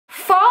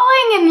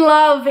in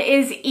love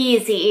is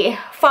easy.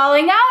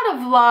 Falling out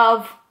of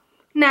love,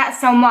 not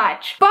so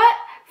much. But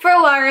for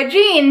Lara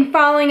Jean,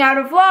 falling out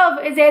of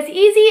love is as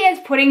easy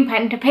as putting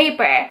pen to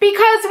paper.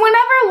 Because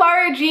whenever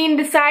Lara Jean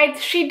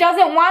decides she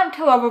doesn't want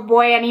to love a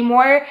boy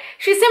anymore,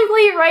 she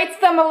simply writes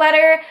them a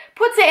letter,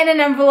 puts it in an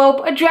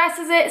envelope,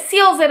 addresses it,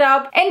 seals it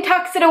up, and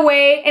tucks it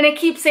away in a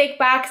keepsake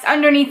box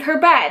underneath her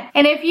bed.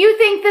 And if you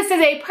think this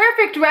is a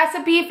perfect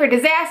recipe for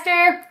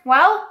disaster,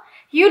 well,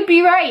 you'd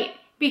be right.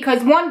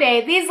 Because one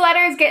day these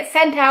letters get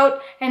sent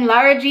out and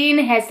Lara Jean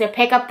has to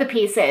pick up the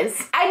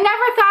pieces. I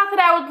never thought that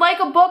I would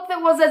like a book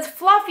that was as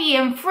fluffy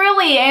and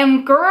frilly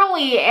and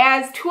girly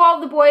as To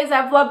All the Boys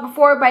I've Loved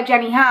Before by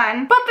Jenny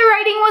Han. But the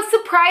writing was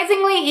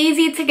surprisingly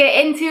easy to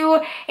get into,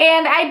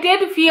 and I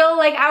did feel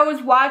like I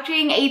was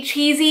watching a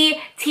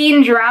cheesy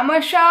teen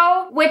drama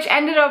show, which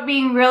ended up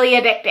being really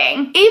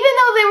addicting. Even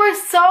though there were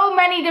so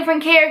many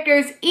different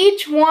characters,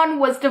 each one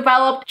was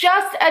developed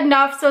just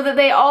enough so that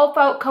they all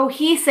felt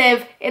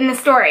cohesive in the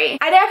story.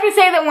 I'd have to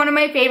say that one of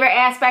my favorite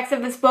aspects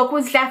of this book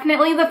was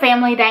definitely the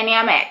family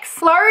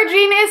dynamics. Lara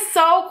Jean is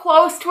so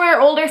close to her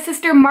older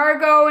sister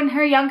Margot and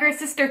her younger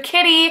sister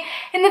Kitty,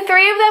 and the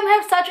three of them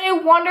have such a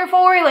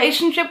wonderful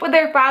relationship with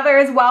their father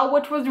as well,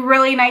 which was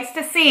really nice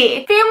to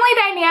see. Family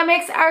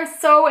dynamics are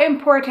so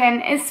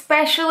important,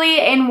 especially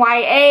in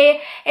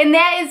YA, and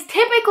that is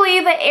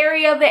typically the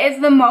area that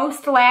is the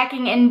most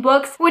lacking in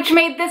books, which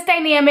made this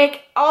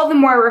dynamic all the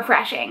more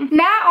refreshing.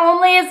 Not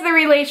only is the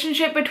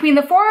relationship between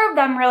the four of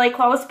them really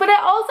close, but it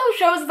also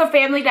shows the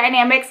family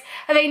dynamics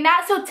of a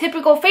not so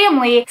typical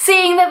family,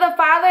 seeing that the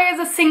father is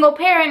a single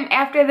parent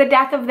after the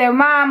death of their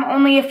mom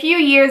only a few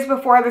years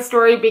before the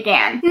story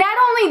began. Not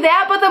only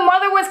that, but the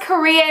mother was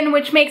Korean,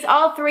 which makes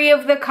all three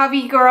of the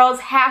Covey girls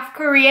half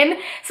Korean,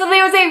 so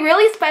there was a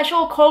really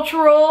special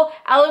cultural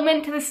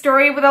element to the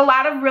story with a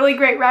lot of really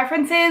great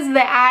references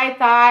that I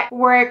thought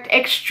worked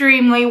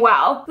extremely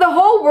well. The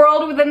whole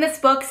world within this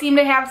book seemed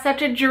to have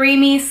such a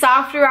dreamy,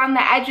 soft around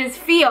the edges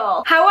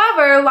feel.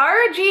 However,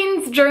 Lara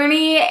Jean's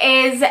journey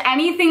is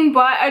anything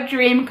but a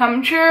dream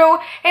come true.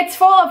 It's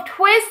full of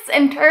twists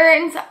and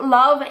turns,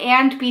 love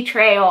and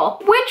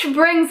betrayal. Which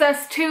brings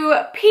us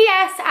to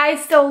P.S. I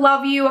Still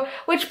Love You,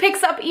 which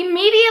picks up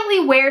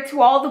immediately where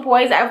To All the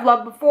Boys I've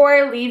Loved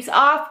Before leaves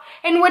off,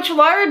 in which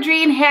Lara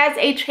Jean has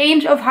a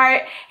change of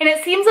heart, and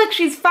it seems like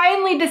she's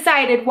finally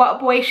decided what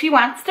boy she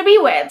wants to be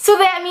with. So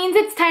that means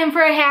it's time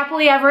for a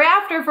happily ever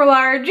after for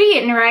Lara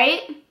Jean, right?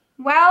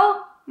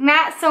 Well,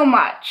 not so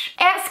much.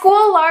 At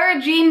school, Lara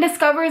Jean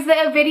discovers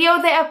that a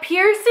video that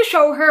appears to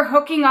show her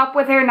hooking up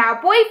with her now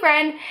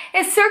boyfriend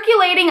is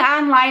circulating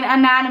online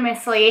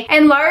anonymously,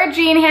 and Lara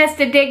Jean has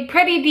to dig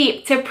pretty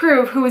deep to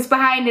prove who's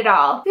behind it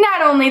all.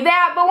 Not only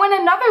that, but when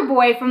another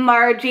boy from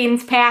Lara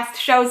Jean's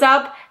past shows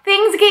up,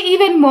 things get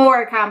even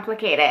more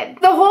complicated.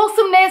 The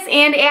wholesomeness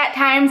and at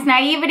times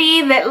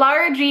naivety that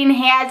Lara Jean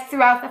has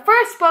throughout the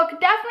first book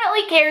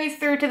definitely carries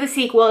through to the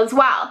sequel as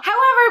well.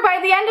 However, by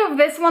the end of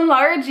this one,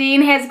 Lara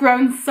Jean has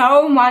grown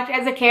so much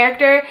as a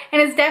character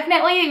and is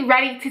definitely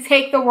ready to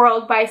take the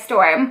world by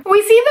storm.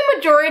 We see the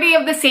majority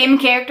of the same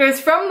characters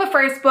from the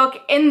first book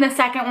in the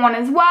second one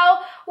as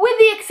well, with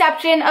the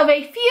exception of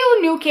a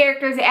few new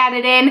characters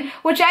added in,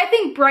 which I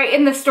think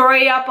brightened the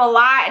story up a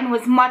lot and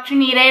was much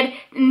needed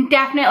and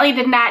definitely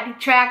did not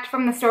detract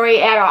from the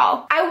story at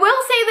all. I will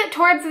say that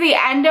towards the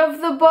end of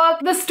the book,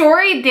 the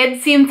story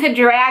did seem to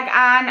drag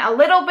on a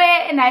little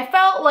bit, and I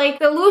felt like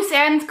the loose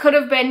ends could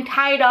have been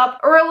tied up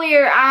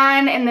earlier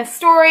on in the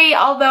story,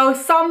 although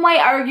some might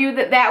argue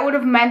that that would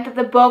have meant that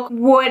the book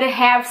would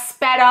have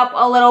sped up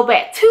a little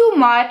bit too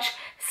much.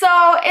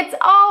 So it's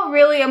all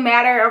really a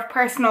matter of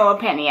personal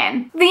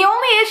opinion. The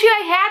only issue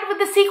I had with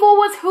the sequel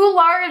was who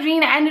Lara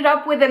Jean ended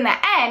up with in the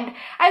end.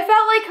 I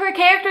felt like her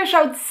character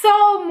showed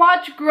so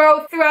much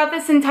growth throughout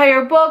this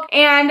entire book,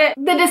 and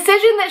the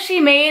decision that she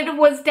made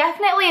was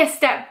definitely a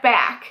step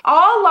back.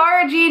 All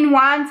Lara Jean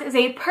wants is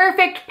a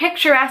perfect,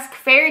 picturesque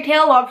fairy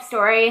tale love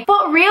story,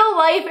 but real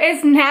life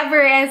is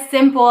never as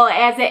simple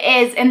as it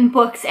is in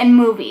books and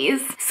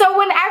movies. So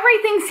when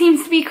everything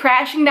seems to be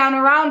crashing down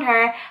around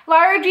her,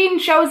 Lara Jean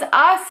shows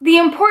us the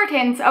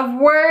importance of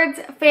words,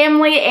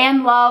 family,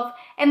 and love,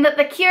 and that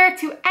the cure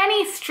to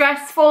any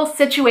stressful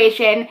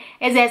situation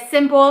is as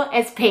simple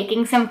as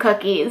baking some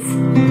cookies.